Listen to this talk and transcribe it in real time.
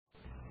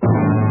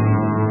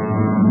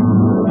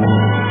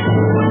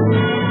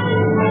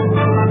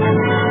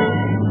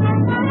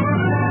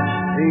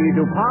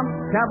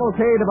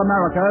Cavalcade of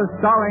America,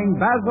 starring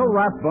Basil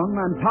Rathbone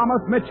and Thomas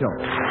Mitchell.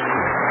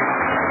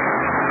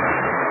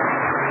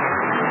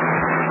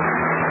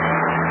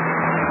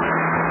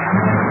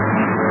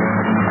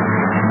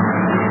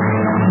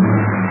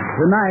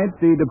 Tonight,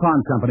 the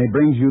DuPont Company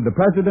brings you The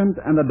President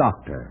and the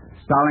Doctor,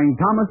 starring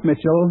Thomas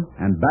Mitchell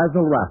and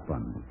Basil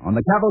Rathbone on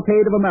the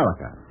Cavalcade of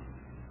America.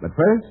 But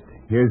first,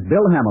 here's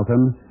Bill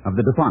Hamilton of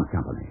the DuPont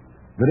Company.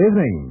 Good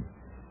evening.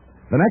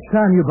 The next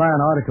time you buy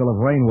an article of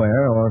rainwear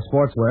or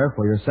sportswear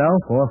for yourself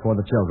or for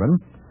the children,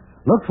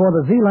 look for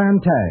the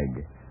Z-Land tag,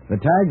 the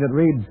tag that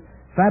reads,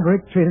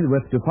 fabric treated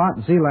with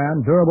DuPont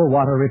Z-Land durable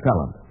water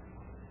repellent.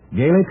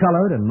 Gaily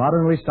colored and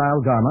modernly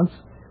styled garments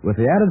with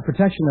the added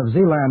protection of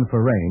Z-Land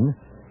for rain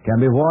can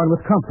be worn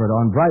with comfort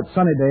on bright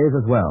sunny days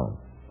as well.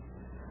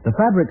 The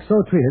fabrics so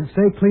treated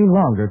stay clean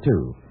longer,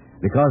 too,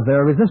 because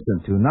they're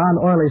resistant to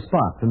non-oily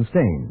spots and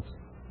stains.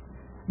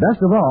 Best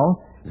of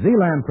all,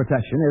 Z-Land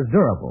protection is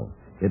durable.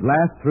 It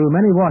lasts through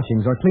many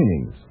washings or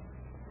cleanings.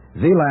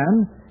 Z-Land,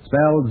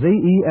 spelled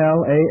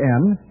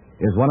Z-E-L-A-N,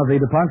 is one of the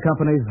DuPont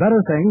Company's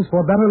better things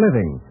for better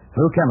living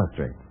through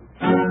chemistry.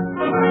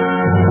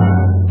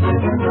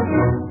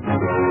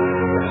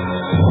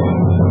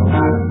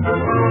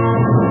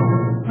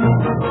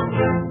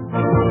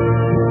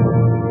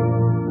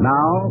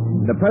 Now,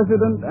 The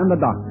President and the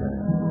Doctor,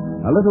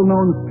 a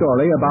little-known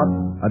story about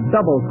a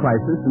double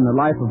crisis in the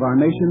life of our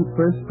nation's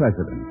first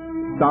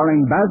president,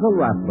 starring Basil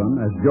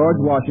Rathbone as George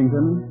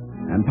Washington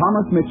and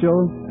Thomas Mitchell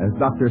as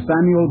Dr.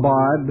 Samuel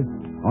Bard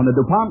on the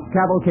DuPont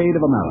Cavalcade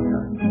of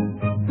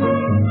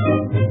America.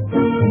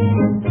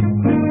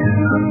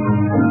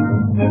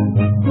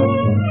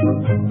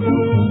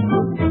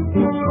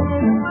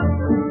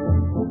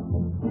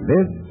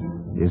 This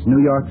is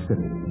New York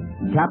City,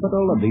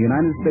 capital of the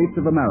United States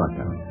of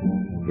America.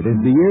 It is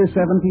the year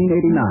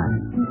 1789.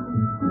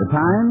 The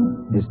time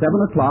is 7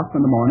 o'clock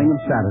on the morning of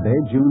Saturday,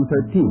 June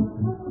 13th.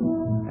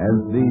 As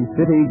the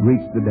city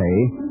greets the day,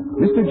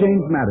 Mr.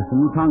 James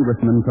Madison,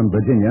 congressman from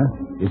Virginia,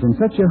 is in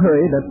such a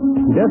hurry that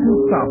he doesn't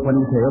stop when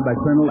he's hailed by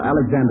Colonel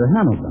Alexander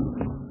Hamilton.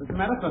 Mr.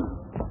 Madison!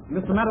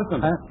 Mr.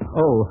 Madison!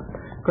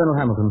 Colonel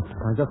Hamilton,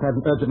 I just had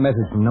an urgent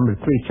message from number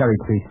 3 Cherry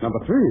Street. Number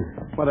 3?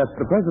 Well, that's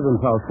the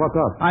president's house. What's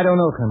up? I don't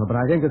know, Colonel, but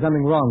I think there's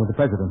something wrong with the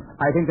president.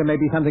 I think there may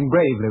be something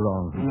gravely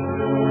wrong.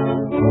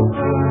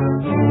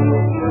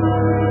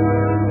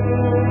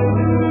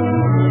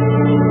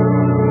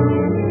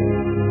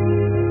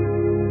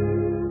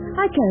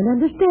 I can't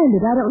understand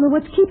it. I don't know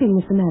what's keeping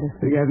Mr.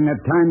 Madison. He hasn't had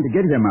time to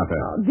get here, Martha.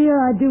 Oh, dear,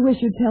 I do wish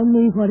you'd tell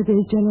me what it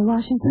is, General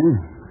Washington.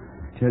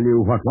 Tell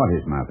you what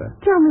is, Martha?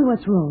 Tell me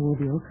what's wrong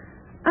with you.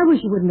 I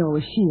wish you wouldn't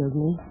always shield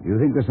me. You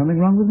think there's something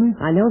wrong with me?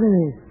 I know there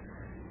is.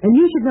 And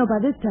you should know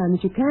by this time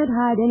that you can't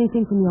hide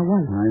anything from your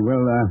wife.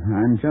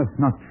 I'm just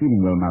not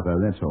feeling well, Martha,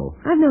 that's all.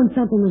 I've known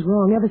something was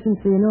wrong ever since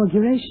the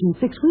inauguration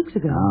 6 weeks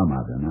ago. Now,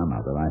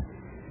 Martha,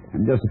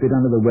 I'm just a bit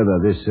under the weather,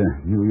 this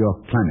New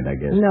York climate, I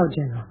guess. No,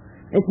 General.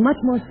 It's much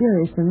more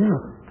serious than that.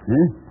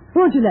 Huh?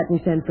 Won't you let me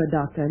send for a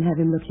doctor and have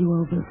him look you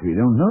over? We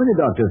don't know any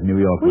doctors in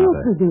New York, Well,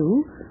 Martha. yes, we do.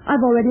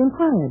 I've already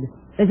inquired.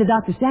 There's a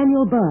Dr.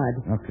 Samuel Bard.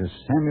 Dr.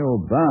 Samuel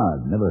Bard.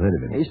 Never heard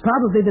of him. He's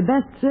probably the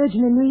best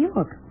surgeon in New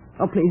York.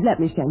 Oh, please, let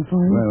me send for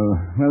him.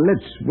 Well,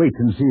 let's wait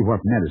and see what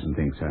Madison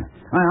thinks.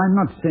 I'm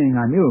not saying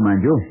I'm ill,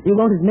 mind you. You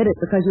won't admit it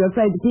because you're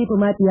afraid the people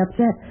might be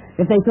upset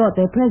if they thought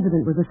their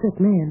president was a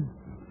sick man.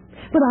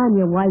 But I'm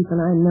your wife,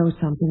 and I know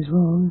something's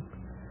wrong.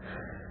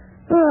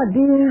 Oh,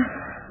 dear.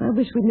 I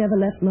wish we'd never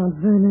left Mount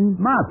Vernon.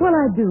 Martha. Well,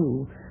 I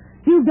do.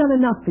 You've done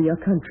enough for your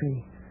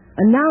country.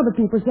 And now the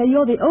people say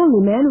you're the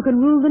only man who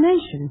can rule the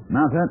nation.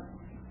 Martha,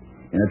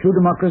 in a true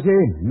democracy,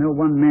 no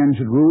one man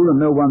should rule and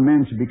no one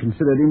man should be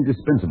considered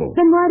indispensable.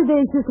 Then why do they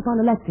insist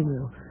upon electing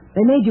you?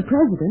 They made you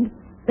president.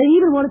 They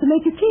even wanted to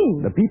make you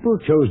king. The people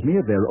chose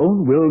me of their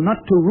own will, not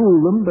to rule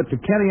them, but to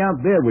carry out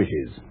their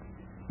wishes.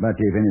 But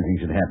if anything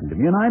should happen to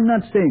me, and I'm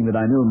not saying that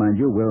I know, mind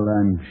you, well,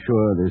 I'm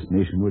sure this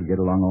nation would get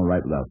along all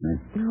right without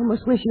me. I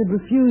almost wish you'd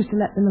refused to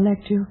let them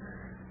elect you.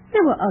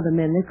 There were other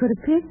men they could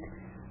have picked.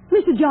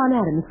 Mr. John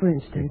Adams, for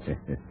instance.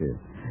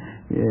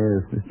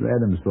 Yes, Mr.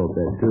 Adams thought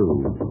that, too.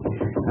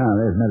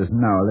 There's Madison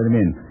now. Let him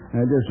in.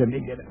 Just let me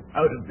get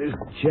out of this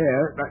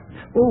chair.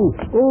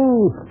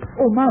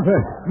 Oh, Martha.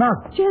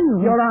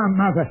 General. Your arm,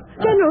 Martha.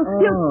 General,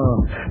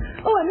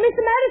 Oh,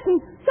 Mr. Madison,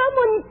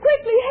 someone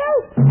quickly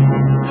help.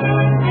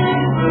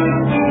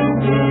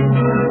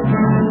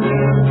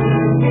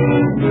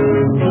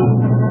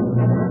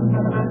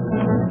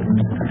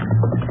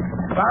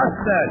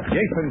 Faster,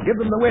 Jason. Give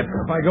them the whip.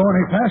 If I go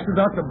any faster,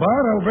 Dr.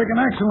 Bard, I'll break an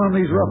axle on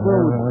these rough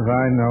roads. Yes,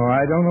 I know.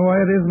 I don't know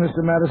why it is, Mr.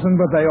 Madison,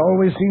 but they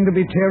always seem to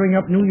be tearing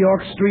up New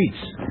York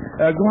streets.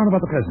 Go on about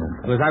the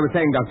president. As I was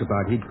saying, Dr.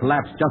 Bard, he'd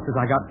collapsed just as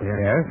I got there.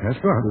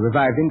 Yes, go on. We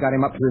revived him, got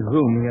him up to his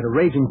room. He had a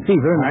raging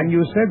fever. And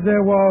you said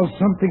there was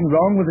something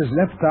wrong with his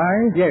left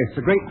eye? Yes,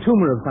 a great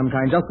tumor of some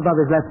kind just above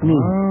his left knee.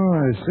 Oh,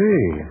 I see.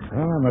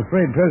 Well, I'm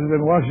afraid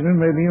President Washington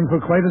may be in for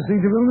quite a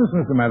siege of illness,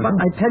 Mr. Madison. But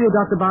I tell you,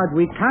 Dr. Bard,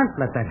 we can't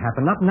let that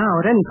happen. Not now,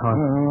 at any cost.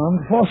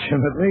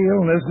 Unfortunately,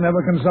 illness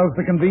never consults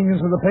the convenience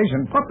of the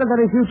patient. But the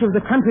very future of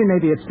the country may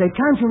be at stake.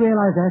 Can't you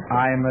realize that?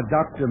 I'm a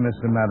doctor,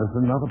 Mr.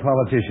 Madison, not a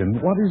politician.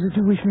 What is it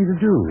you wish me to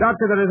do?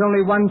 Doctor, there is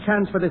only one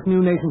chance for this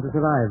new nation to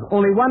survive.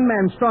 Only one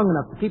man strong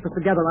enough to keep us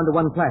together under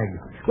one flag.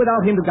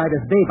 Without him to guide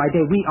us day by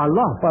day, we are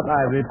lost. But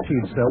I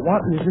repeat, sir, what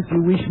is it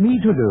you wish me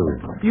to do?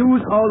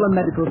 Use all the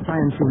medical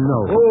science you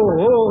know.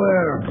 Oh,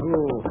 there.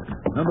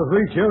 Oh. Number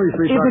 3, Cherry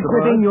Street, If Dr. it's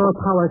within your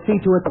power, see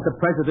to it that the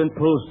president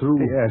pulls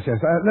through. Yes.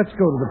 Let's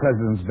go to the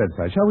president's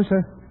bedside, shall we, sir?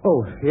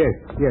 Oh,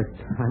 yes.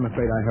 I'm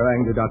afraid I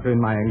harangued you, Doctor.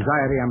 In my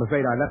anxiety, I'm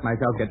afraid I let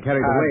myself get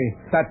carried away.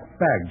 That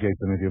bag,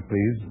 Jason, if you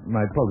please.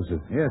 My poultice.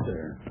 Yes,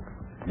 sir.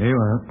 Here you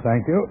are.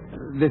 Thank you.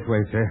 This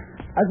way, sir.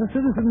 As a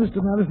citizen, Mr.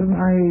 Madison,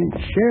 I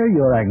share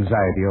your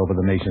anxiety over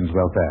the nation's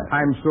welfare.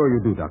 I'm sure you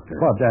do, Doctor.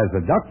 But as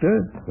a doctor,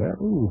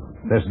 well,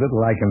 there's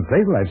little I can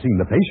say till I've seen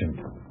the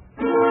patient.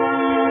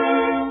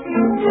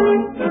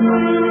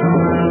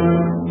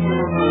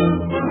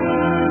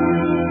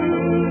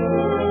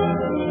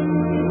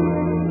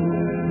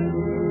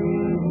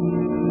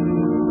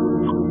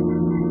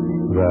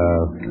 The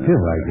pill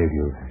I gave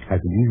you, has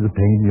it eased the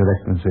pain, Your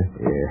Excellency?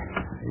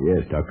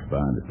 Yes, Dr.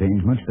 Bond. The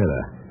pain's much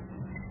better.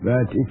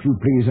 But if you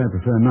please, I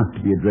prefer not to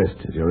be addressed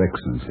as Your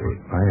Excellency.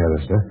 I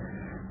have, sir.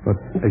 But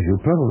as you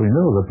probably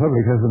know, the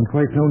public hasn't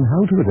quite known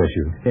how to address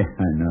you.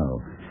 I know.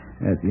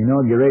 At the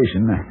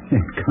inauguration,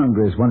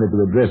 Congress wanted to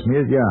address me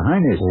as Your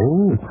Highness.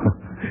 Oh.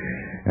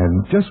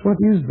 And just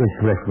what is the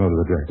correct mode of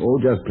address? Oh,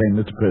 just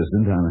plain, Mr.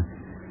 President. I'm a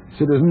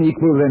citizen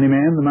equal of any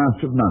man, the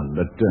master of none.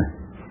 But,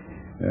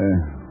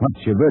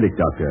 what's your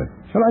verdict, Doctor?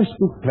 Shall I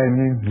speak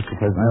plainly, Mr.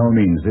 President? By all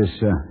means, this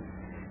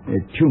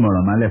tumor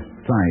on my left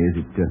thigh,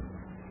 is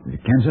it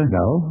cancer?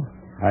 No.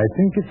 I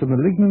think it's a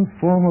malignant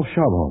form of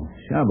Charbon.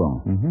 Charbon?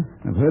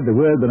 Mm-hmm. I've heard the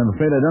word, but I'm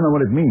afraid I don't know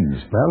what it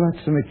means. Well,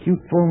 that's an acute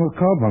form of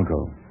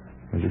carbuncle.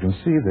 As you can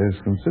see, there's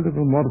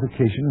considerable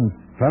mortification and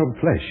foul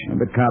flesh.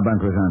 But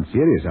carbuncles aren't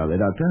serious, are they,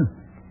 Doctor?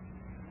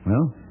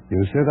 Well? You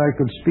said I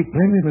could speak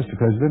plainly, Mr.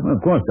 President. Well,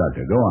 of course,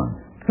 Doctor. Go on.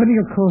 Depending,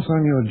 of course,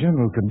 on your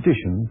general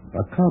condition,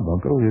 a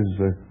carbuncle is,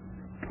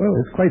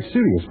 it's quite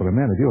serious for a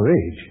man of your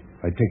age.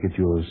 I take it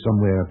you're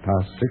somewhere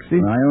past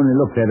 60? I only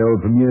look that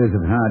old from years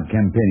of hard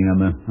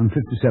campaigning. I'm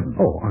 57.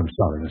 Oh, I'm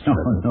sorry, Mr.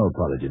 President. No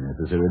apology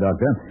necessary,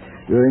 Doctor.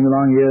 During the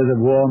long years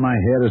of war, my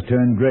hair has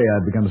turned gray.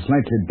 I've become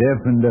slightly deaf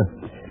and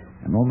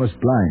I'm almost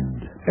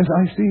blind. Yes,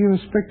 I see your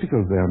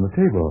spectacles there on the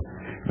table.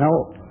 Now,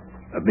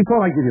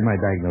 before I give you my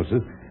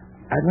diagnosis,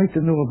 I'd like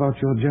to know about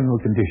your general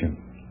condition.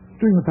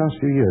 During the past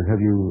few years, have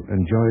you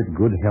enjoyed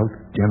good health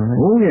generally?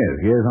 Oh, yes.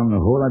 Yes, on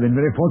the whole, I've been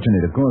very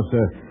fortunate. Of course,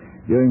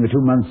 during the 2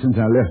 months since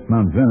I left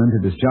Mount Vernon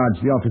to discharge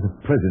the office of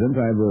president,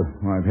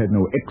 I've had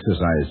no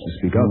exercise to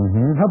speak of.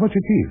 Mm-hmm. How about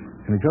your teeth?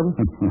 Any trouble?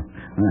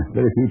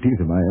 Very few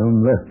teeth of my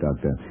own left,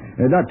 Doctor.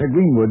 Dr.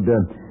 Greenwood,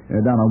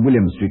 down on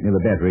William Street near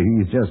the Battery,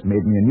 he's just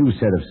made me a new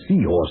set of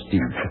seahorse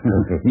teeth.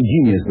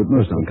 Ingenious, but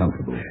most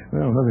uncomfortable.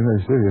 Well, nothing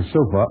very serious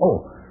so far.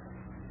 Oh,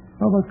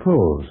 how about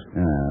colds?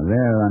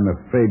 There, I'm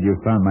afraid you've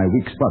found my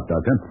weak spot,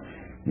 Doctor.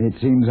 It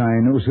seems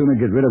I no sooner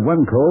get rid of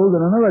one cold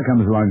than another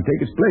comes along to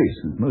take its place.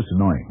 It's most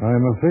annoying.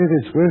 I'm afraid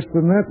it's worse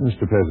than that,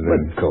 Mr.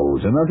 President. But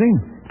colds are nothing.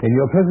 In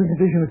your present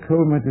condition, a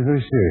cold might be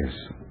very serious.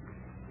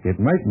 It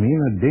might mean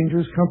a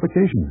dangerous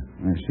complication.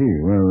 I see.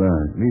 Well,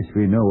 at least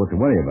we know what to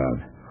worry about.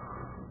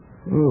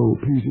 Oh,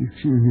 please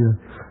excuse me.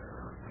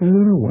 I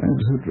don't know why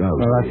I'm so drowsy.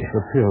 Well, that's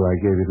the pill I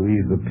gave you to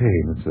ease the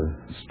pain. It's a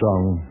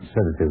strong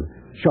sedative.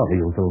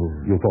 Shortly,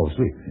 you'll fall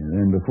asleep.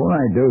 And before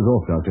I doze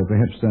off, Doctor,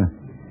 perhaps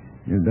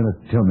you'd better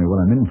tell me what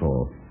I'm in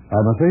for.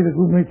 I'm afraid it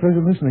won't make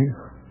pleasure listening.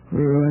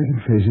 Well, I can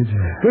face it.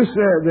 First,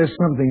 there's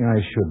something I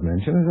should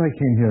mention. As I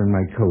came here in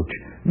my coach,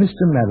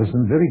 Mr.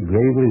 Madison very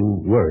gravely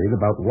worried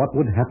about what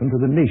would happen to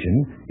the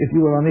nation if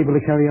you were unable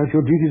to carry out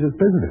your duties as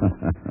president.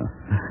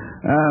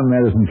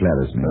 Madison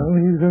flatters me. Well,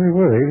 he's very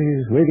worried.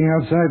 He's waiting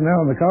outside now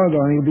in the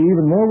corridor, and he'll be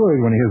even more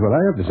worried when he hears what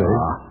I have to say.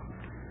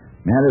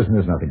 Madison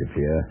has nothing to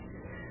fear.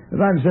 As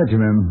I've said to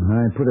him,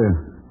 I put a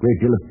great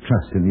deal of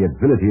trust in the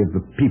ability of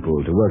the people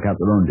to work out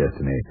their own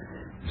destiny,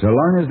 so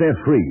long as they're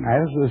free.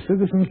 As a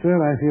citizen, sir,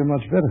 I feel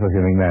much better for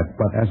hearing that.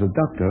 But as a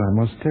doctor, I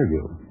must tell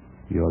you,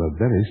 you're a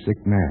very sick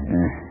man.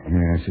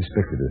 I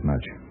suspected as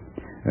much.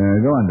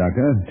 Go on,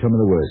 Doctor. Tell me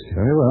the worst.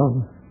 Very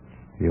well.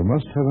 You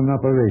must have an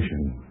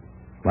operation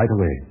right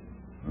away.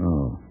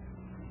 Oh.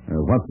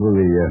 What will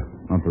the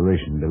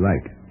operation be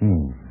like?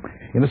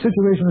 In a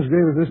situation as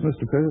grave as this,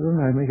 Mr.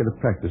 President, I make it a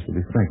practice to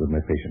be frank with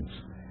my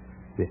patients.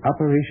 The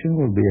operation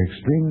will be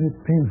extremely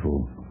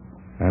painful.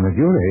 And at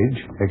your age,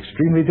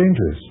 extremely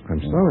dangerous.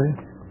 I'm sorry.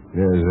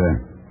 There's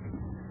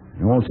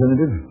no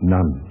alternative?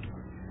 None.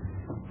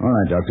 All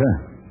right, Doctor.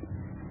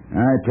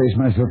 I place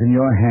myself in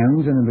your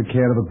hands and in the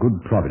care of a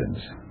good providence.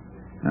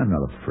 I'm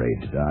not afraid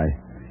to die.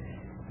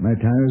 My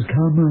time has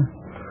come.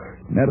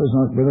 Matters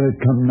not whether it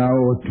come now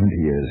or 20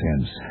 years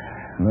hence.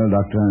 Well,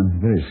 Doctor, I'm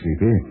very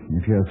sleepy.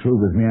 If you're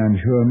through with me, I'm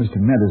sure Mr.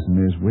 Madison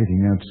is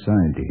waiting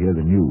outside to hear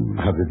the news.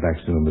 I'll be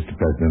back soon, Mr.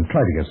 President.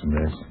 Try to get some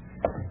rest.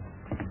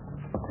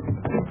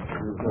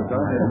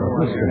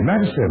 Mr.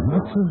 Madison,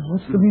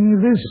 what's the meaning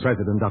of this? Mr.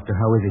 President, Doctor,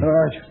 how is he?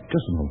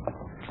 Just a moment.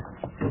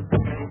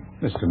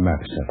 Mr.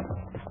 Madison,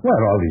 why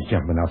are all these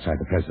gentlemen outside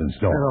the President's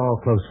door? They're all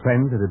close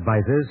friends and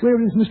advisors. Where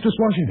is Mistress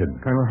Washington?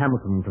 Colonel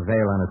Hamilton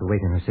prevailed on her to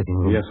wait in her sitting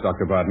room. Yes,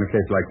 Dr. Bard. In a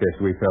case like this,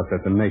 we felt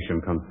that the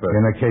nation comes first.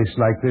 In a case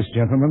like this,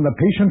 gentlemen, the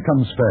patient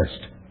comes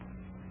first.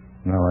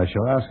 Now, I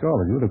shall ask all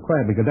of you to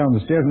quietly go down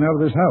the stairs and out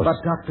of this house. But,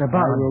 Dr.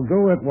 Bard... I will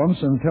go at once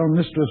and tell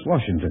Mistress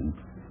Washington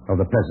of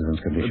the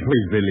President's condition.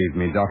 Please believe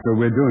me, Doctor.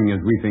 We're doing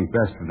as we think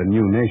best for the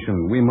new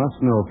nation. We must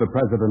know if the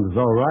President is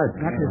all right.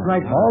 That is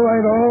right.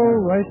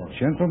 All right,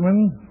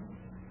 gentlemen.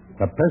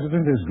 The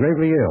President is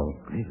gravely ill.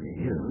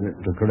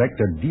 To correct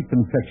a deep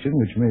infection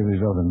which may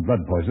result in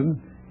blood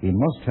poison, he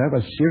must have a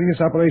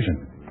serious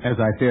operation. As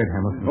I feared,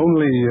 Hamilton.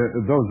 Only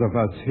those of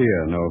us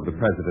here know of the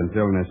President's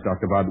illness,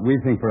 Dr. Bard. We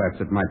think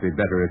perhaps it might be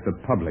better if the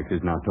public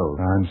is not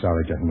told. I'm sorry,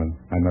 gentlemen.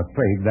 I'm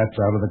afraid that's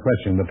out of the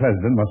question. The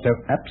President must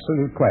have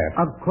absolute quiet.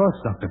 Of course,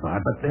 Dr.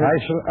 Bard, but I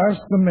shall ask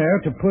the mayor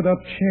to put up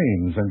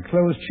chains and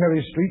close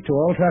Cherry Street to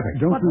all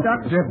traffic. But,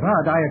 Dr.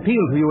 Bard, I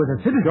appeal to you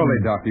as a citizen. Surely,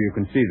 Doctor, you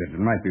can see that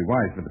it might be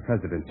wise for the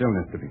President's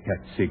illness to be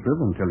kept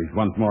secret until he's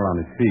once more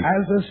on his feet.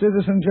 As a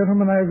citizen,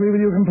 gentlemen, I agree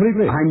with you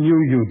completely. I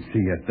knew you'd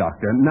see it,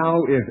 Doctor. Now,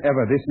 if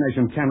ever, this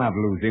nation cannot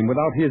lose him.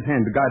 Without his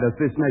hand to guide us,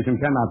 this nation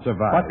cannot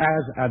survive. But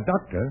as a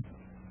doctor,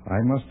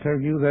 I must tell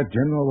you that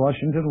General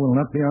Washington will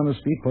not be on his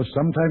feet for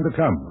some time to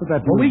come.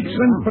 For weeks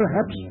and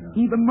perhaps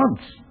even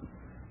months.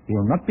 He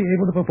will not be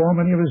able to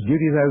perform any of his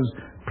duties as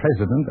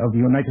President of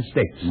the United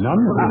States. None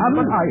of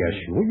them. But I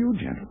assure you,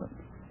 gentlemen,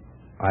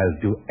 I'll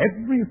do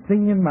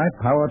everything in my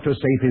power to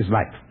save his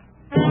life.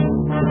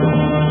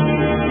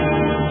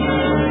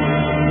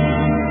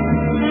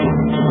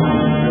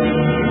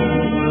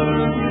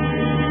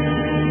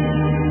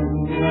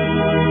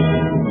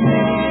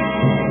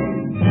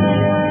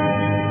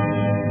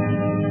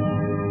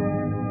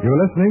 'You're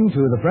listening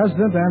to The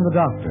President and the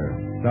Doctor,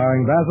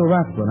 starring Basil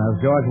Rathbun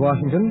as George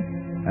Washington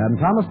and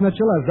Thomas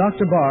Mitchell as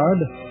Dr. Bard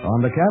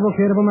on the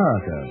Cavalcade of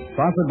America,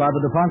 sponsored by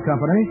the DuPont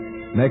Company,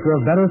 maker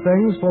of better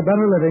things for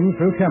better living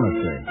through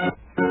chemistry.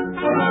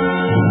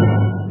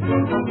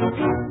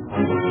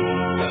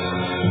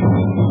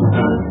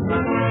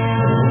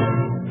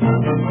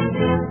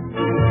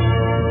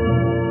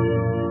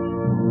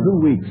 Two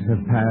weeks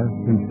have passed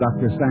since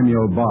Dr.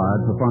 Samuel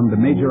Bard performed a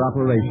major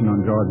operation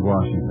on George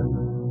Washington.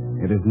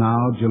 It is now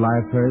July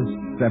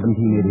 1st,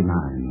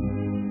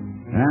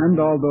 1789.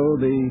 And although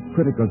the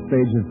critical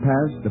stage has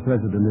passed, the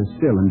President is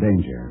still in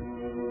danger.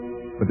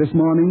 But this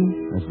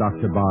morning, as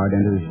Dr. Bard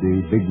enters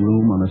the big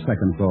room on the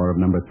second floor of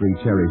number 3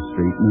 Cherry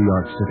Street, New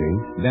York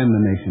City, then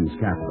the nation's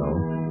capital,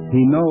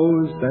 he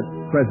knows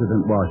that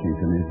President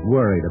Washington is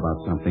worried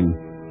about something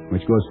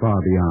which goes far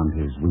beyond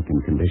his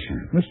weakened condition.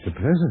 Mr.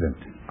 President,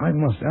 I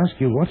must ask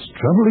you what's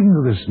troubling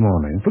you this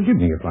morning. Forgive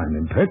me if I'm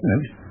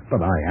impertinent,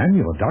 but I am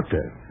your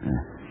doctor.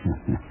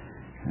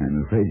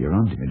 I'm afraid you're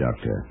on to me,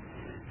 Doctor.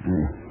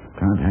 I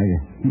can't hide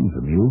a thing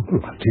from you.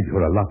 Well, I think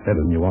you're a lot better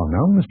than you are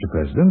now, Mr.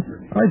 President.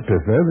 I'd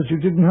prefer that you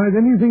didn't hide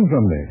anything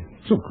from me.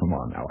 So come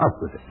on now,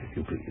 out with it, if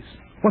you please.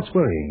 What's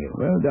worrying you?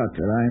 Well,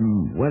 Doctor,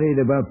 I'm worried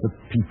about the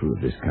people of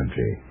this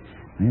country.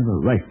 They have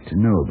a right to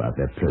know about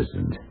their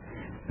president.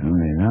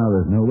 Only now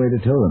there's no way to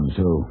tell them,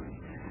 so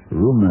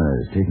rumor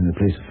has taken the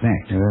place of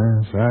fact.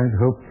 Yes, I'd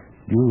hope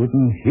you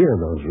wouldn't hear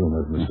those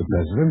rumors, Mr.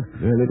 President.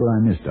 Very little I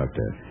miss,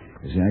 Doctor.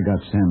 You see, I got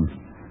Sam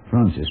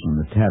Francis from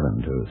the tavern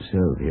to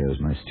serve here as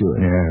my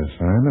steward. Yes,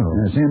 I know.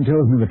 Sam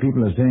tells me the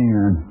people are saying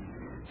I'm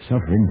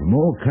suffering from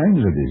all kinds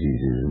of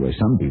diseases, where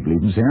some people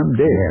even say I'm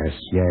dead.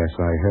 Yes,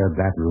 I heard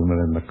that rumor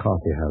in the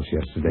coffee house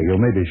yesterday.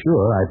 You may be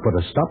sure I put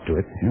a stop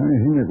to it. The only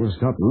thing that will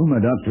stop rumor,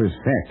 Doctor, is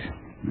fact.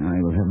 I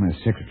will have my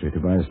secretary,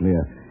 Tobias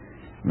Lear,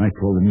 write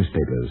for all the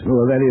newspapers.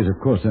 Well, that is, of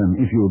course,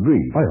 if you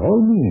agree. By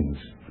all means.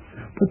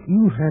 But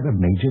you've had a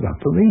major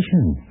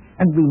operation,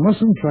 and we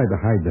mustn't try to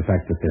hide the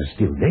fact that there's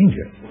still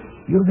danger.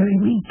 You're very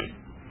weak.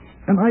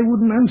 And I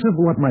wouldn't answer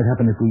for what might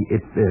happen if we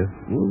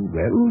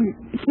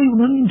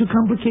run into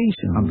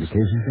complications.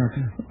 Complications,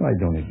 Doctor? I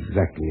don't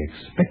exactly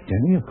expect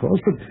any, of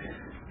course, but,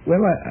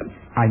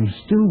 I'm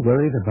still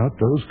worried about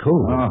those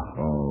colds.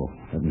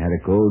 Haven't had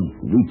a cold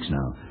weeks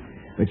now.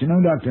 But you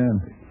know, Doctor...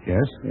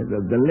 Yes?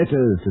 The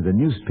letters to the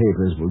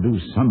newspapers will do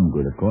some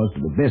good, of course,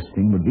 but the best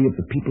thing would be if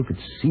the people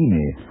could see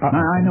me.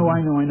 I know.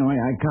 I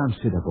can't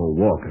sit up or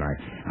walk, and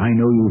I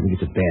know you think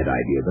it's a bad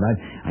idea, but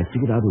I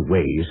figured out a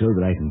way so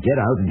that I can get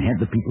out and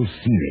have the people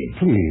see me.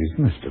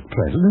 Please, Mr.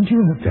 President,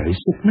 you're a very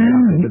sick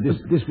man. But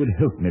this would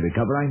help me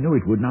recover. I know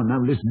it would. Now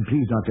listen,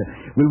 please,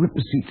 Doctor. We'll rip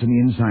the seats on the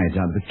insides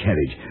out of the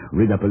carriage,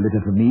 rig up a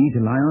litter for me to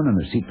lie on, and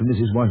a seat for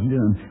Mrs.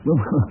 Washington, and,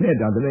 there,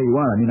 Doctor, there you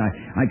are. I mean,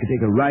 I could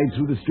take a ride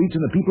through the streets,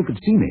 and the people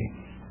could see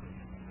me.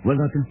 Well,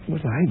 Doctor?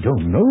 Well, I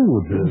don't know.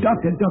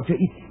 Doctor,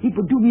 it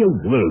would do me a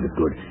world of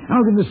good.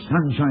 Out in the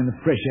sunshine, the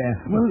fresh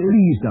air. Well,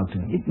 please,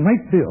 Doctor. It might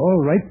be all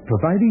right,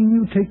 providing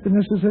you take the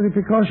necessary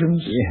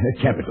precautions.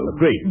 Yeah, capital.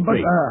 Great. But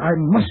I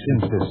must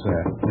insist, sir,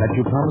 that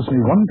you promise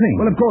me one thing.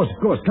 Well, of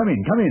course. Come in.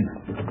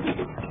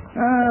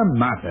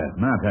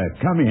 Martha,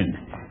 come in.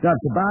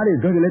 Dr. Bard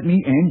is going to let me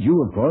and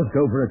you, of course,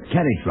 go for a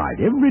carriage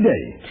ride every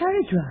day.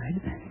 Carriage ride?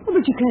 Oh,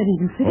 but you can't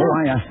even sit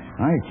up.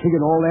 I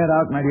figured all that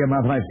out, my dear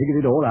Martha. I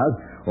figured it all out.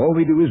 All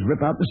we do is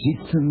rip out the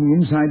seats and the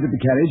insides of the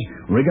carriage,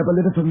 rig up a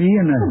litter for me,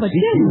 and but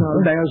seat you.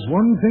 Well, there's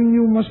one thing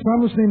you must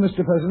promise me,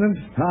 Mr. President.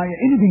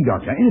 Anything,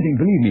 Doctor, anything,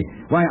 believe me.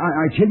 Why,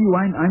 I tell you,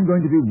 I'm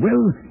going to be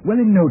well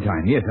in no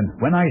time, yes. And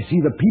when I see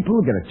the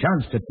people, get a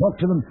chance to talk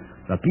to them,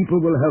 the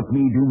people will help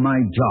me do my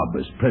job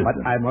as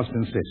president. But I must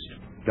insist.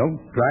 Don't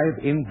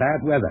drive in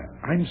bad weather.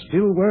 I'm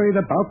still worried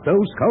about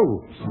those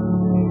coals.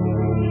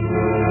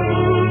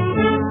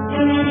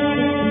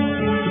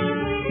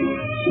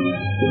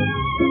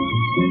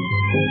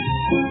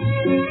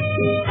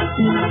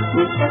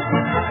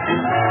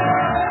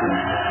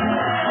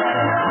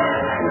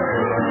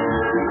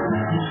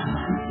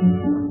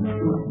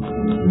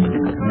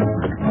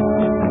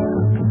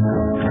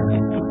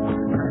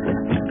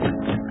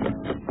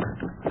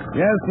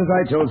 Yes, as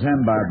I told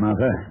Sam Bard,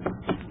 Martha,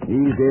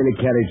 these daily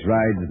carriage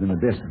rides have been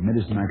the best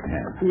medicine I can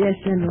have. Yes,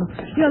 General.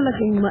 You're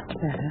looking much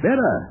better.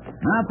 Better?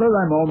 Martha,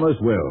 I'm almost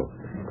well.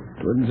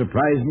 Wouldn't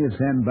surprise me if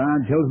Sam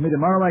Bard tells me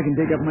tomorrow I can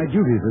take up my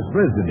duties as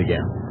president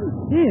again.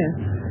 Here.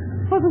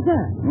 What was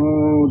that?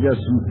 Oh, just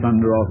some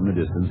thunder off in the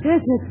distance. Yes,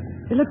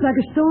 it looks like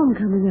a storm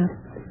coming up.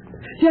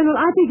 General,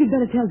 I think you'd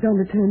better tell Don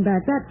to turn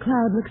back. That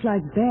cloud looks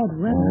like bad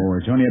weather. Oh,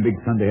 it's only a big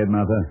thunderhead,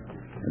 Martha.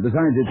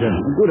 Besides, it's a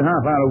good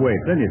half hour away.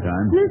 Plenty of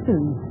time.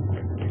 Listen.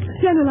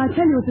 General, I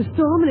tell you it's a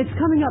storm, and it's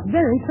coming up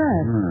very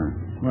fast.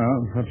 Well,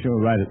 perhaps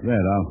you're right at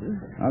that.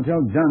 I'll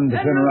tell John to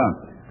turn around.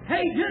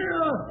 Hey,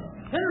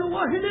 General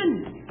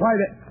Washington! Why,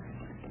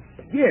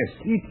 yes,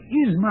 it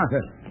is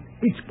Martha.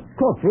 It's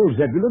Corporal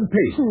Zebulon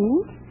Pace.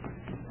 Who?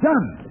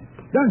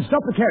 John,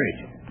 stop the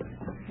carriage.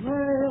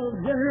 Well,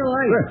 General,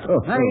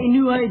 I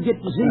knew I'd get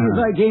to see you if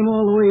I came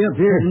all the way up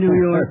here to New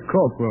York.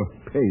 Corporal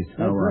Pace,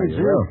 how are you?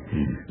 Sir. Well,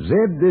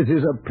 Zeb, this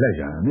is a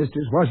pleasure. Mr.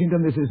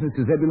 Washington, this is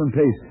Mr. Zebulon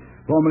Pace,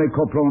 formerly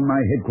corporal on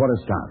my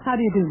headquarters staff. How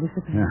do you do,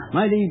 Mr. Pace?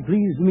 Mighty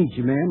pleased to meet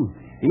you, ma'am.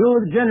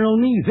 You're the General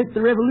and me fit the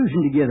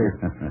revolution together.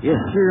 Yes,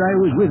 sir, I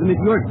was with him at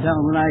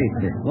Yorktown when I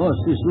lost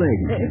this leg.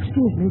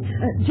 Excuse me.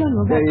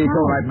 General, that's It's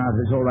all right, Martha.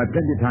 It's all right.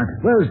 Plenty of time.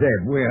 Well,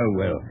 Zeb,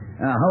 well.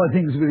 How are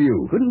things with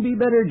you? Couldn't be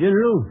better,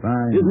 General.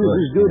 Fine. Business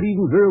is good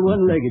even for a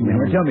one-legged man.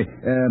 Well, tell me,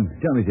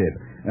 Zeb,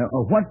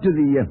 what do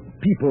the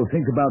people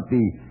think about the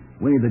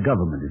way the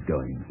government is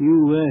going?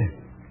 You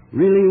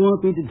really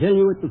want me to tell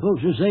you what the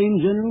folks are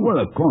saying, General?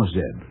 Well, of course,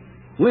 Zeb.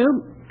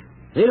 Well,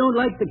 they don't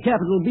like the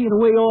capital being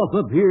way off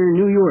up here in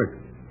New York.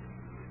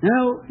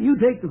 Now, you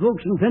take the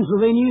folks in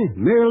Pennsylvania,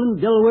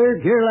 Maryland,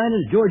 Delaware,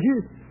 Carolinas, Georgia.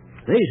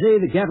 They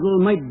say the capital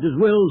might as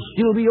well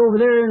still be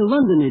over there in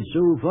London. It's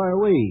so far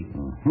away.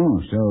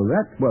 So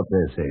that's what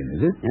they're saying,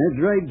 is it? That's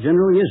right,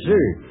 General. Yes,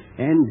 sir.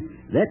 And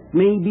that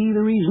may be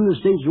the reason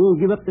the states won't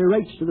give up their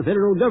rights to the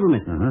federal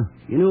government.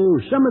 You know,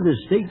 some of the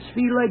states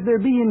feel like they're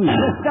being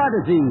left out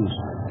of things.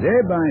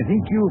 Zeb, I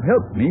think you've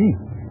helped me.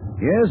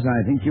 Yes, I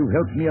think you've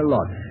helped me a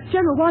lot.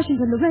 General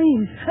Washington, the rain.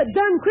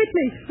 Don,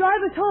 quickly, drive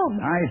us home.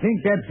 I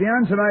think that's the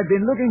answer I've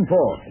been looking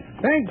for.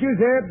 Thank you,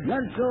 Zeb.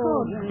 That's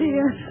all. Oh,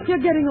 dear.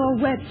 You're getting all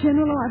wet,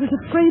 General. I was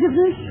afraid of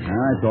this.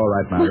 It's all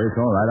right, Martha. It's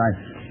all right.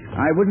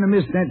 I wouldn't have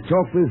missed that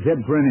talk with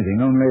Zeb for anything,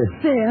 only...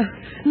 There.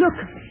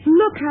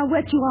 Look how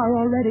wet you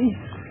are already.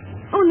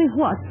 Only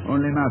what?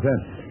 Only, Martha,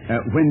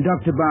 when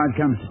Dr. Bard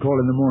comes to call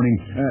in the morning,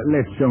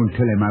 let's don't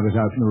tell him I was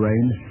out in the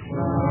rain.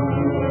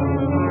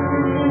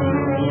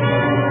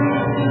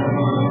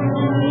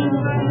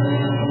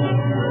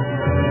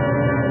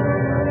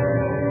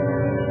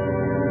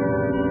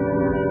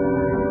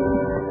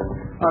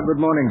 Good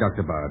morning,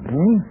 Dr. Bard.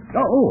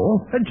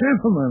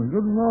 Gentlemen,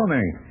 good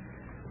morning.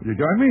 Will you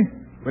join me?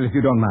 Well, if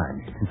you don't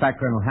mind. In fact,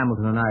 Colonel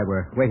Hamilton and I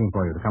were waiting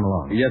for you to come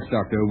along. Yes,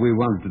 Doctor. We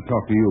wanted to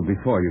talk to you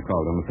before you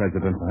called on the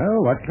President.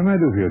 Well, what can I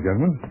do for you,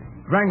 gentlemen?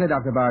 Frankly,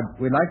 Dr. Bard,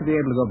 we'd like to be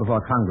able to go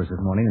before Congress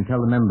this morning and tell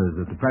the members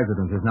that the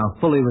President is now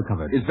fully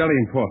recovered. It's very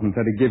important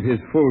that he give his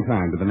full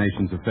time to the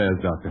nation's affairs,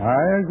 Doctor.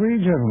 I agree,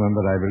 gentlemen,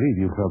 but I believe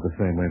you felt the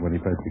same way when he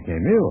first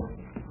became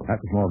ill. That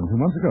was more than 2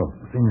 months ago.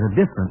 Things are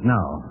different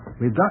now.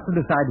 We've got to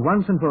decide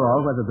once and for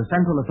all whether the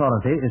central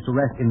authority is to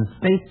rest in the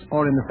states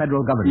or in the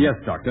federal government. Yes,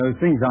 Doctor.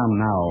 Things are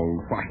now,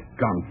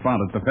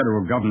 confound it, the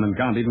federal government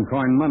can't even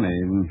coin money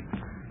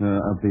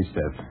of these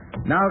steps.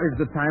 Now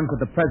is the time for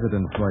the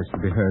President's voice to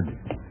be heard.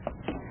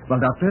 Well,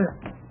 Doctor,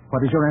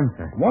 what is your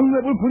answer? One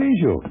that will please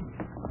you.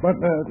 But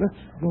let's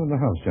go in the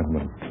house,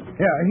 gentlemen.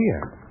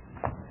 Here.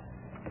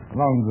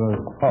 Along the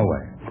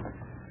hallway.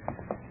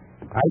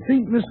 I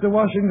think Mr.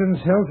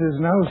 Washington's health is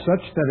now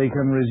such that he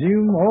can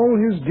resume all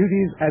his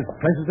duties as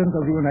President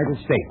of the United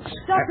States.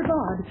 Dr.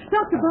 Bard.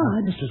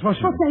 Mrs.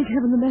 Washington. Oh, thank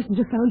heaven the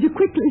messenger found you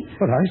quickly.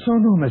 But I saw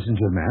no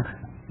messenger,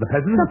 Matt. The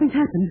president? Something's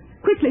happened.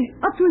 Quickly,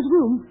 up to his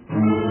room.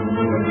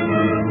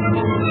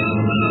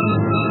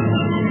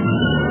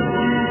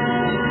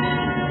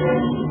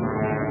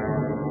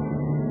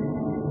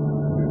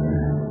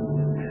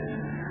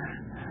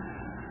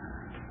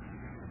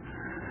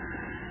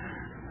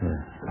 The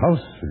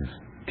pulse is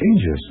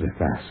dangerously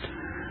fast.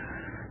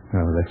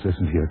 Now, let's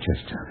listen to your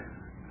chest.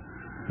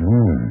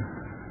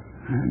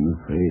 I'm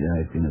afraid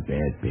I've been a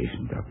bad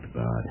patient, Dr.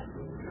 Bard.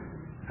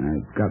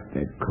 I've got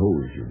that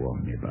cold you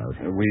warned me about.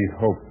 We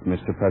hoped,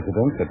 Mr.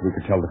 President, that we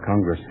could tell the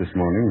Congress this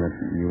morning that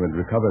you had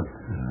recovered.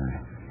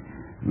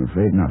 I'm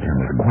afraid not,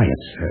 Hamilton.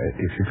 Quiet,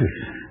 if you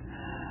please.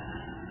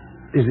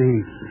 Is he...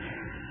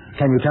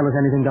 Can you tell us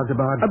anything, Dr.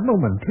 Bard? A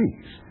moment,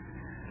 please.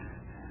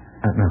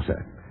 Now,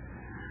 sir,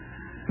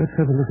 let's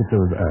have a look at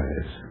those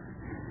eyes.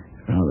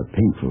 It's rather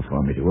painful for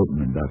me to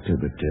open them, Doctor,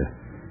 but to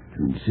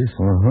insist...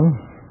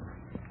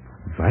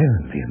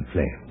 Violently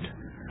inflamed.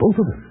 Both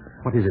of them.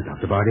 What is it,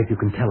 Dr. Bard, if you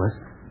can tell us?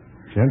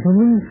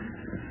 Gentlemen,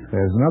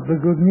 there's not the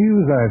good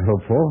news I'd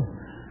hoped for.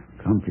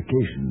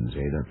 Complications,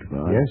 eh, Dr.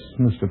 Bard? Yes,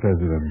 Mr.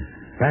 President.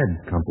 Bad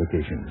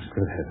complications.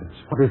 Good heavens.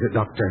 What is it,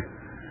 Doctor?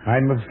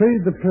 I'm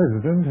afraid the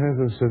President has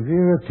a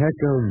severe attack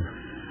of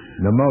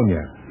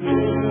pneumonia.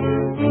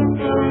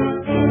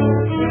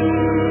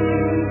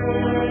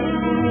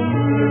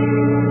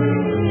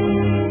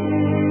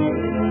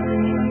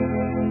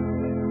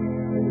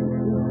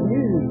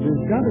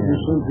 There's got to be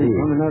something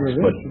coming out of this.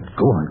 But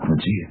go on,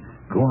 Quincy.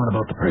 Go on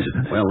about the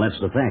president. Well, that's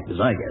the fact, as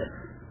I get it.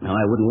 Now,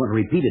 I wouldn't want to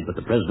repeat it, but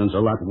the president's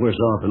a lot worse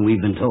off than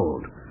we've been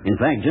told. In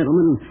fact,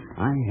 gentlemen,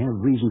 I have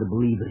reason to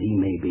believe that he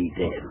may be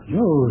dead.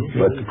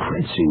 But,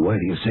 Quincy, why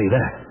do you say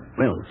that?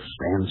 Well, it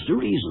stands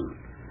to reason.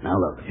 Now,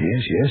 look.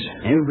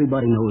 Yes.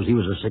 Everybody knows he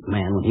was a sick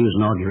man when he was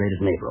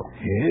inaugurated in April.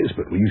 Yes,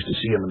 but we used to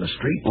see him in the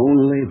street.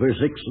 Only for 6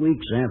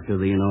 weeks after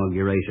the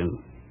inauguration.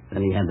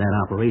 Then he had that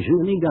operation,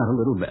 and he got a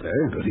little better.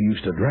 But he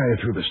used to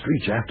drive through the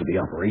streets after the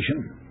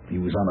operation. He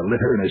was on a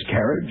litter in his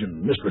carriage,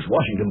 and Mistress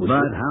Washington was...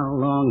 But how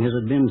long has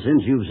it been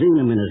since you've seen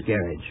him in his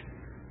carriage?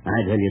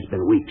 I tell you, it's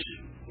been weeks.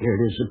 Here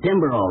it is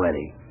September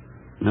already.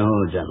 No,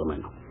 gentlemen.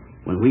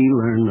 When we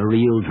learn the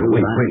real truth...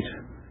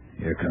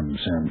 Wait. Here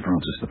comes Sam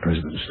Francis, the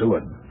president's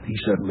steward. He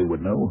certainly would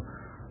know.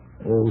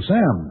 Oh,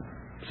 Sam,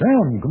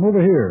 come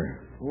over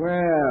here.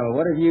 Well,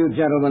 what have you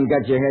gentlemen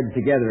got your heads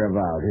together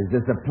about? Is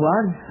this a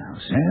plot? Now,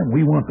 Sam,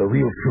 we want the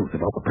real truth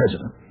about the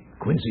president.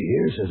 Quincy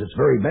here says it's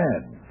very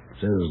bad.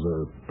 Says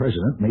the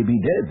president may be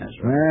dead. That's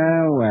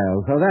right.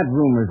 Well, so that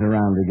rumor's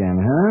around again,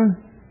 huh?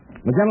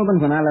 Well,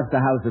 gentlemen, when I left the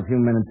house a few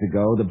minutes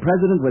ago, the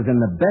president was in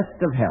the best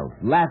of health,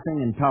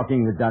 laughing and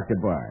talking with Dr.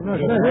 Bard.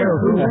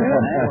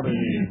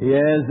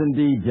 Yes,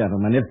 indeed,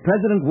 gentlemen. If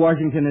President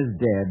Washington is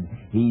dead,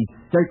 he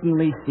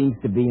certainly seems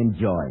to be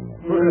enjoying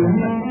it.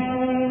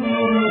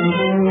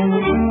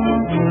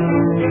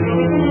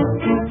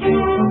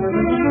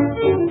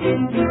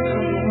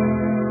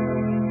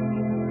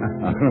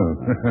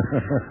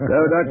 So,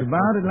 Dr.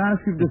 Bard, at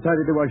last you've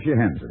decided to wash your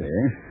hands today.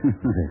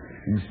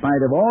 In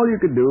spite of all you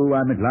could do,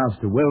 I'm at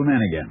last a well man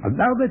again.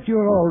 Now that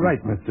you're all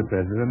right, Mr.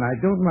 President, I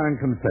don't mind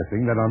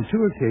confessing that on 2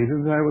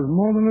 occasions I was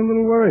more than a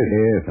little worried.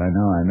 Yes, I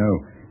know.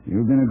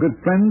 You've been a good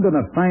friend and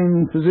a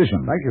fine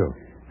physician. Thank you.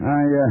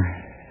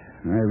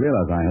 I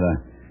realize I had a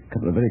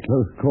couple of very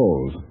close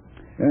calls.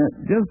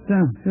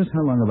 Just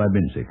how long have I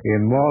been sick?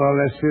 In more or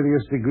less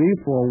serious degree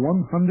for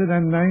 109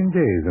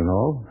 days in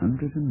all.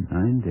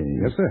 109 days?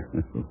 Yes, sir.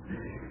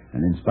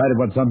 And in spite of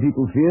what some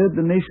people feared,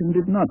 the nation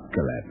did not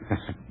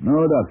collapse.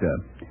 No, Doctor.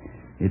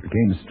 It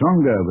became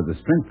stronger with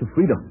the strength of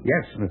freedom.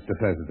 Yes, Mr.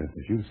 President.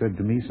 As you've said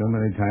to me so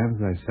many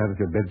times, I sat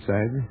at your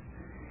bedside.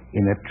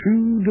 In a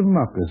true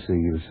democracy,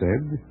 you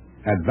said,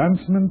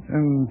 advancement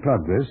and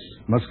progress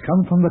must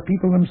come from the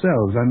people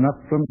themselves and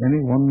not from any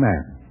one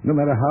man, no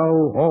matter how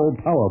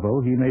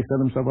all-powerful he may set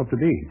himself up to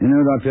be. You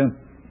know, Doctor,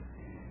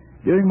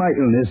 during my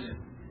illness,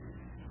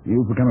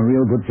 you've become a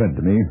real good friend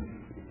to me.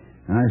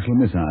 I shall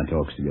miss our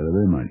talks together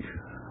very much,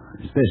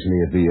 especially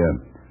if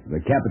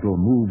the capital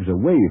moves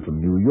away from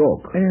New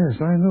York.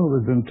 Yes, I know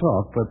there's been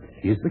talk, but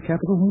is the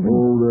capital moving?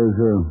 Oh, there's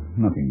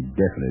nothing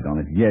definite on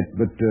it yet,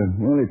 but,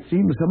 it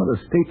seems some of the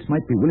states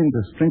might be willing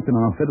to strengthen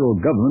our federal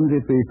government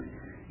if the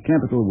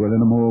capital were in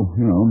a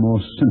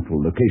more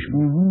central location.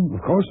 Mm-hmm.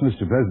 Of course,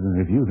 Mr.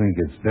 President, if you think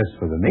it's best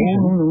for the nation.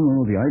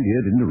 No. The idea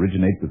didn't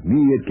originate with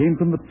me. It came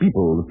from the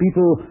people. The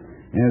people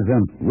as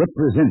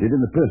represented in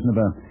the person of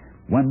a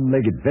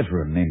one-legged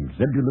veteran named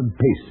Zebulon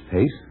Pace.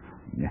 Pace?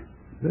 Yeah.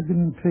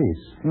 Zebulon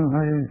Pace. Oh,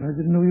 I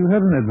didn't know you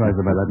had an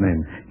advisor by that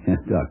name. Yes,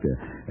 Doctor.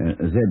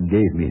 Zeb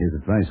gave me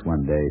his advice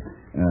one day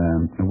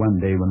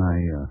when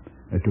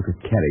I took a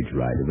carriage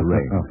ride in the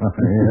rain.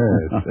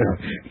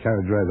 Yes.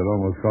 Carriage ride that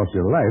almost cost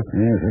your life.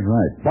 Yes, that's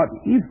right. But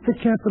if the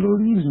capital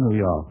leaves New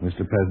York,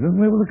 Mr. President,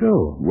 where will it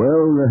go?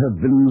 Well, there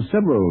have been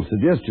several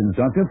suggestions,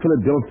 Doctor.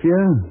 Philadelphia,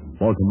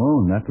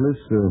 Baltimore,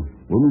 Annapolis,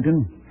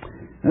 Wilmington.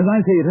 As I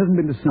say, it hasn't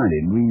been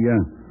decided.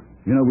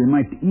 We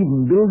might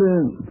even build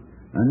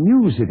a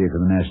new city for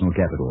the national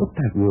capital. But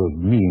that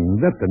would mean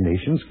that the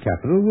nation's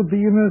capital would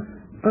be in a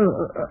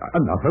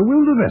Another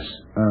wilderness.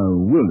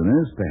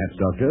 Wilderness, perhaps,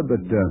 Doctor,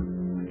 but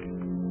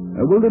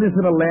a wilderness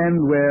in a land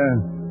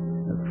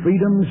where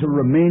freedom shall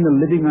remain a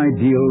living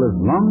ideal as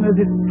long as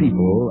its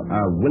people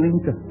are willing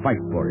to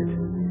fight for it.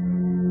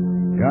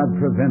 God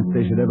prevent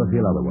they should ever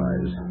feel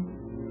otherwise.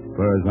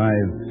 For as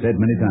I've said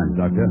many times,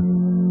 Doctor,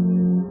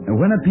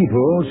 when a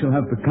people shall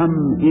have become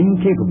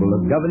incapable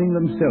of governing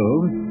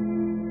themselves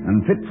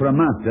and fit for a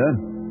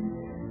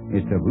master,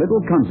 it's of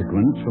little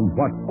consequence from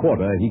what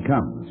quarter he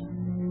comes.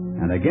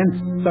 And against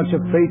such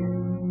a fate,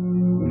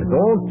 we must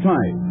all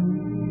strive,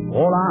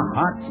 all our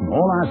hearts and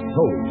all our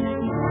souls.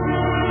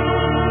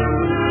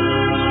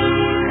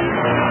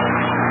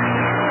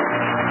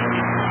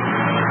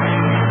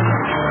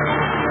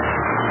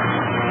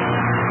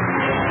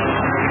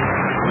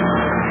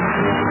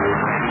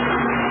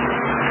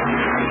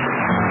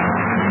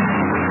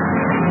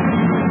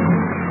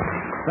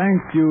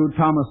 Thank you,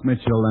 Thomas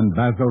Mitchell and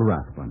Basil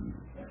Rathbun.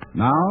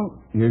 Now,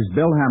 here's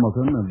Bill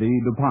Hamilton of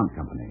the DuPont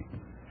Company.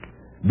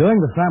 Doing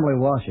the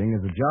family washing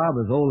is a job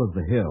as old as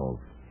the hills.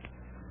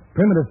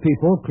 Primitive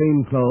people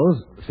cleaned clothes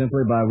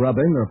simply by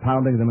rubbing or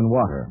pounding them in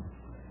water.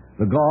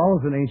 The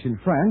Gauls in ancient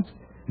France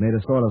made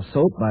a sort of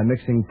soap by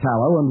mixing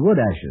tallow and wood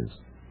ashes.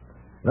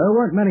 There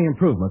weren't many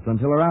improvements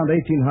until around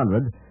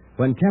 1800,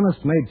 when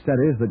chemists made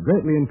studies that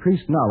greatly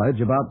increased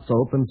knowledge about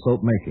soap and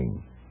soap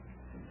making.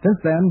 Since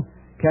then,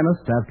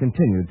 chemists have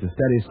continued to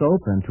study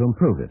soap and to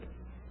improve it.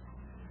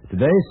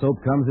 Today, soap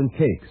comes in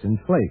cakes, in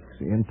flakes,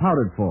 in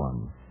powdered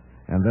form,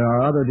 and there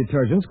are other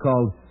detergents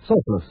called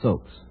soapless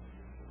soaps.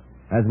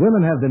 As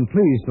women have been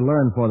pleased to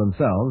learn for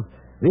themselves,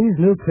 these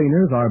new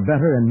cleaners are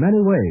better in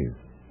many ways.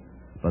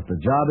 But the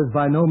job is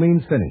by no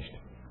means finished.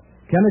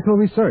 Chemical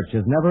research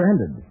has never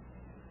ended.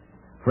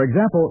 For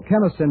example,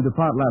 chemists in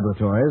DuPont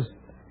laboratories,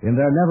 in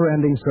their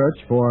never-ending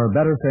search for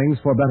better things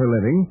for better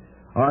living,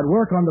 are at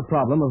work on the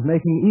problem of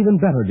making even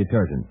better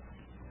detergents.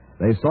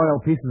 They soil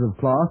pieces of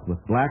cloth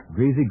with black,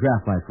 greasy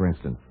graphite, for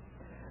instance.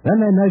 Then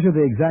they measure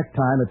the exact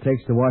time it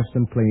takes to wash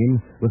them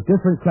clean with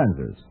different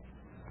cleansers.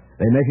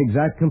 They make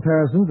exact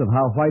comparisons of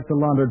how white the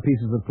laundered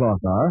pieces of cloth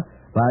are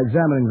by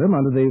examining them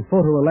under the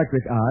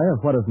photoelectric eye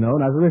of what is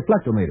known as a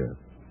reflectometer.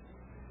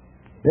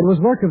 It was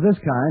work of this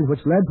kind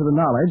which led to the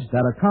knowledge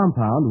that a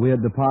compound we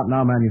at DuPont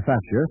now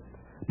manufacture,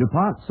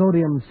 DuPont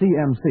Sodium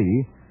CMC,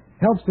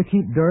 helps to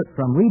keep dirt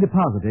from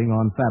redepositing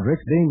on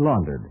fabrics being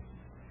laundered.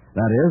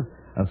 That is,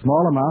 a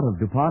small amount of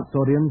DuPont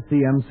Sodium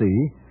CMC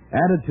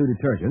added to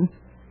detergents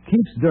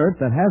keeps dirt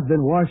that has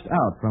been washed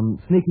out from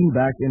sneaking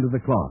back into the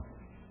cloth.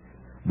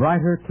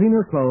 Brighter,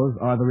 cleaner clothes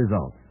are the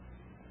result.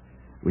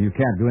 Well, you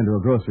can't go into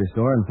a grocery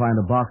store and find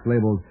a box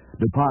labeled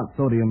DuPont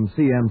Sodium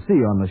CMC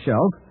on the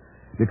shelf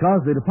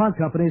because the DuPont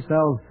company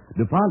sells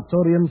DuPont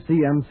Sodium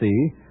CMC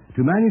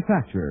to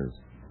manufacturers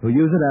who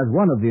use it as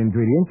one of the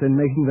ingredients in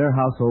making their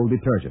household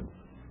detergents.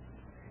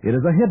 It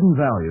is a hidden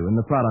value in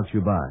the products you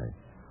buy,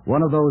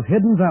 one of those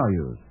hidden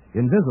values,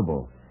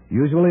 invisible,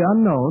 usually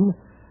unknown,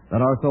 that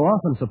are so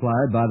often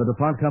supplied by the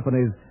DuPont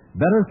Company's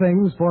Better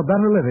Things for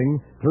Better Living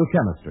through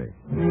chemistry.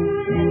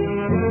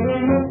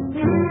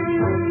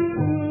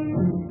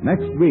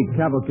 Next week,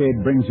 Cavalcade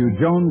brings you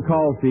Joan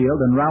Caulfield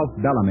and Ralph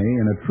Bellamy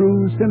in a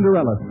true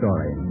Cinderella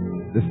story.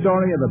 The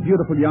story of a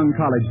beautiful young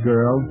college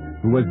girl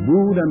who was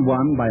wooed and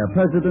won by a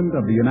president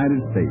of the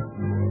United States.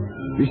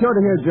 Be sure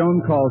to hear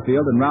Joan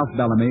Caulfield and Ralph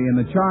Bellamy in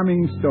the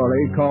charming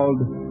story called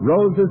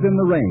Roses in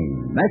the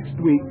Rain next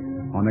week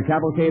on the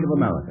Cavalcade of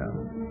America.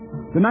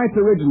 Tonight's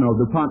original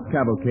DuPont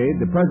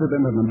Cavalcade, The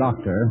President and the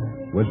Doctor,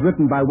 was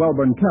written by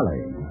Welborn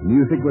Kelly.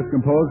 Music was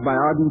composed by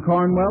Arden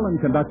Cornwell and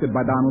conducted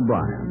by Donald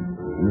Bryan.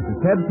 And this is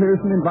Ted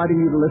Pearson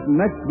inviting you to listen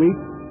next week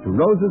to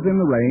Roses in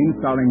the Rain,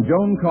 starring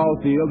Joan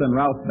Caulfield and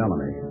Ralph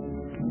Bellamy.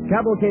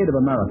 Cavalcade of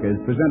America is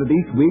presented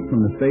each week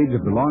from the stage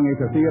of the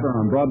Longacre Theater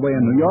on Broadway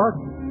in New York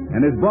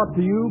and is brought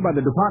to you by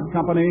the DuPont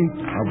Company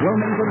of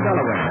Wilmington,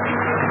 Delaware.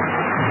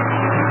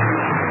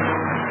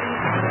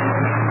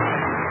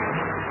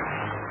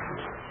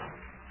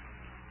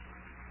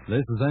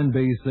 This is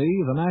NBC,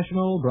 the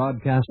National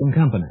Broadcasting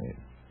Company.